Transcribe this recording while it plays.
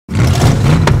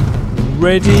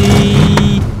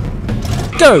Ready,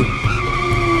 go!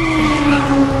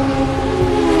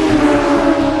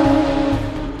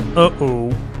 Uh-oh,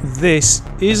 this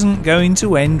isn't going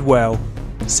to end well,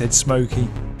 said Smokey.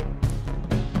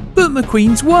 But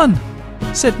McQueen's won,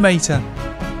 said Mater.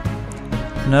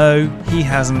 No, he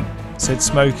hasn't, said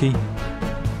Smokey.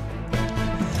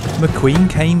 McQueen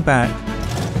came back.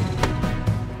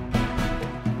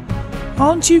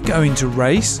 Aren't you going to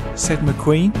race? Said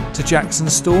McQueen to Jackson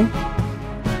Storm.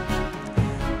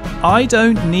 I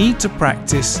don't need to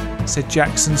practice, said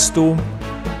Jackson Storm.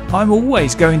 I'm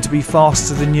always going to be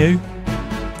faster than you.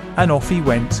 And off he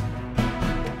went.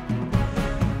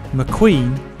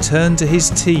 McQueen turned to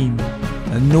his team,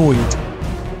 annoyed.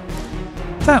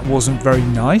 That wasn't very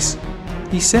nice,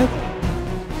 he said.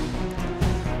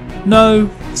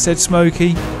 No, said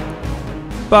Smokey,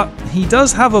 but he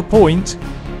does have a point.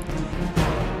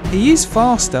 He is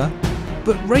faster,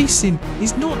 but racing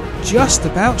is not just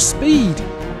about speed,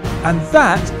 and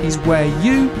that is where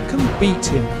you can beat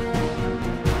him.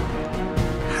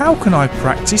 How can I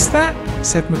practice that?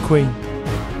 Said McQueen.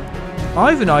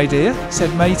 I've an idea,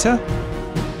 said Mater.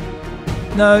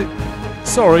 No,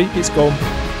 sorry, it's gone.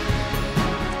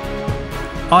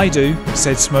 I do,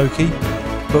 said Smokey,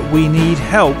 but we need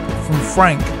help from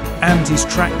Frank and his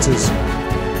tractors.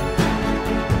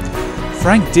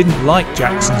 Frank didn't like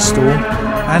Jackson Storm,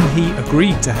 and he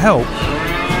agreed to help.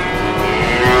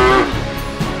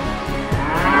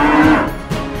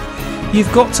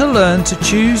 You've got to learn to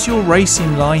choose your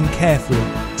racing line carefully,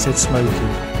 said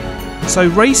Smokey. So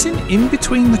racing in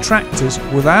between the tractors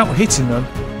without hitting them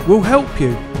will help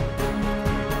you.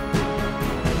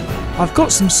 I've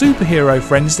got some superhero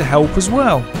friends to help as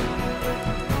well.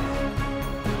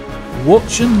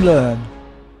 Watch and learn.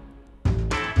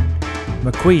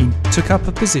 McQueen took up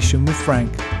a position with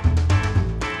Frank.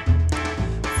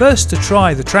 First to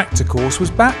try the tractor course was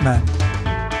Batman.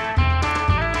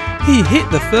 He hit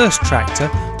the first tractor,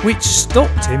 which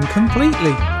stopped him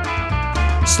completely.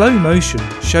 Slow motion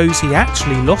shows he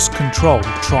actually lost control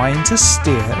trying to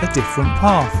steer a different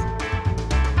path.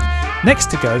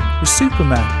 Next to go was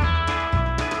Superman.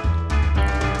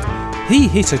 He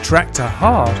hit a tractor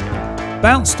hard,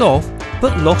 bounced off,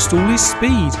 but lost all his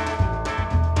speed.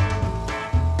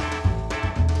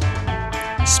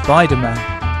 Spider-Man.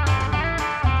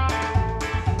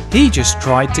 He just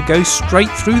tried to go straight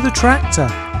through the tractor.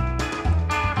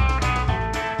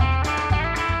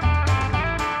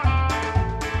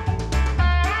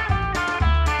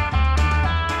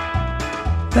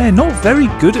 They're not very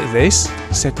good at this,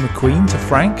 said McQueen to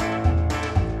Frank.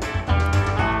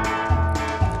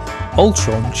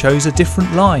 Ultron chose a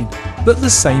different line, but the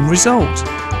same result.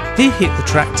 He hit the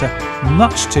tractor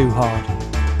much too hard.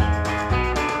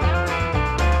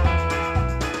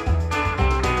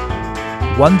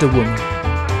 Wonder Woman.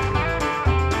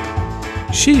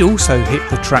 She also hit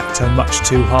the tractor much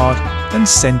too hard and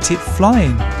sent it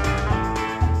flying.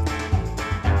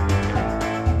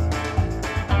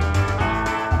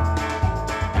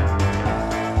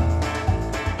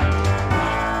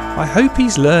 I hope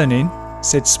he's learning,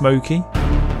 said Smokey.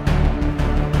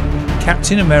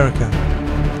 Captain America.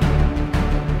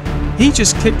 He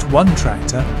just clipped one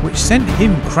tractor, which sent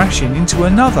him crashing into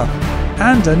another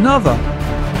and another.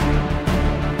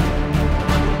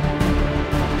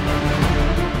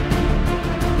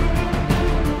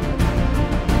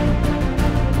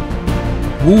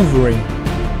 Wolverine.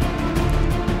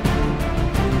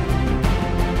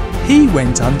 He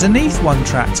went underneath one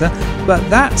tractor, but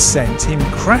that sent him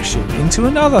crashing into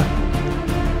another.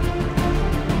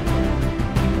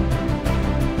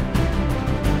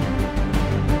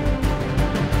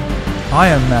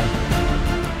 Iron Man.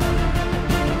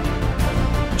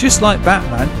 Just like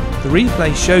Batman, the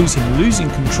replay shows him losing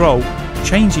control,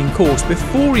 changing course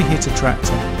before he hit a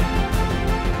tractor.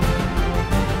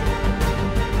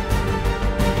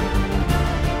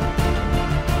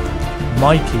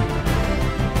 Mikey.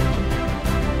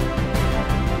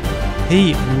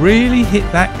 He really hit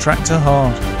that tractor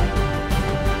hard.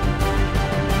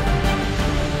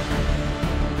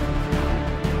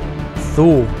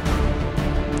 Thor.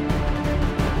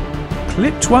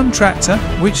 Clipped one tractor,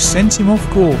 which sent him off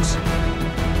course.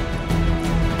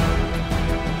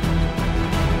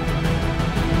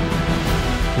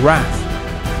 Raph.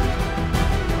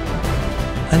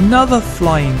 Another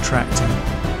flying tractor.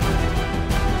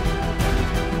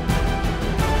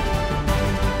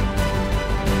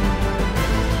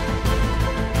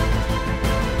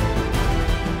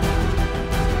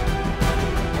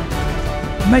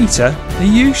 Mater, are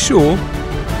you sure?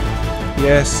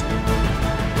 Yes.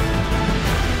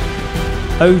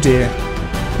 Oh dear,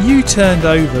 You turned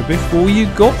over before you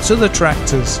got to the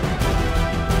tractors.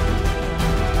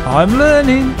 I'm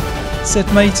learning, said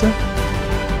Mater.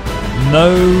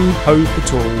 No hope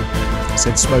at all,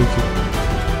 said Smokey.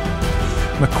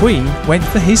 McQueen went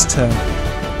for his turn.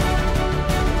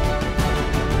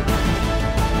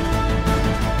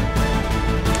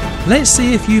 Let's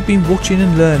see if you've been watching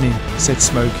and learning, said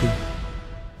Smokey.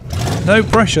 No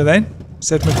pressure then,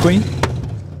 said McQueen.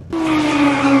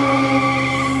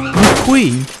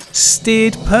 McQueen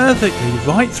steered perfectly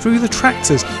right through the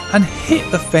tractors and hit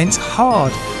the fence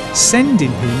hard,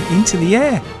 sending him into the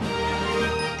air.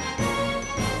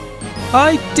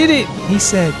 I did it, he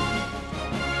said.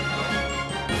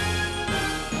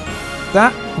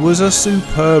 That was a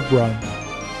superb run.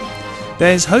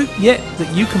 There's hope yet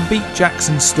that you can beat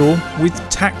Jackson's Storm with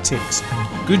tactics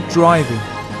and good driving,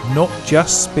 not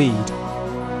just speed.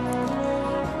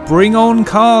 Bring on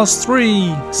cars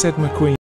 3, said McQueen.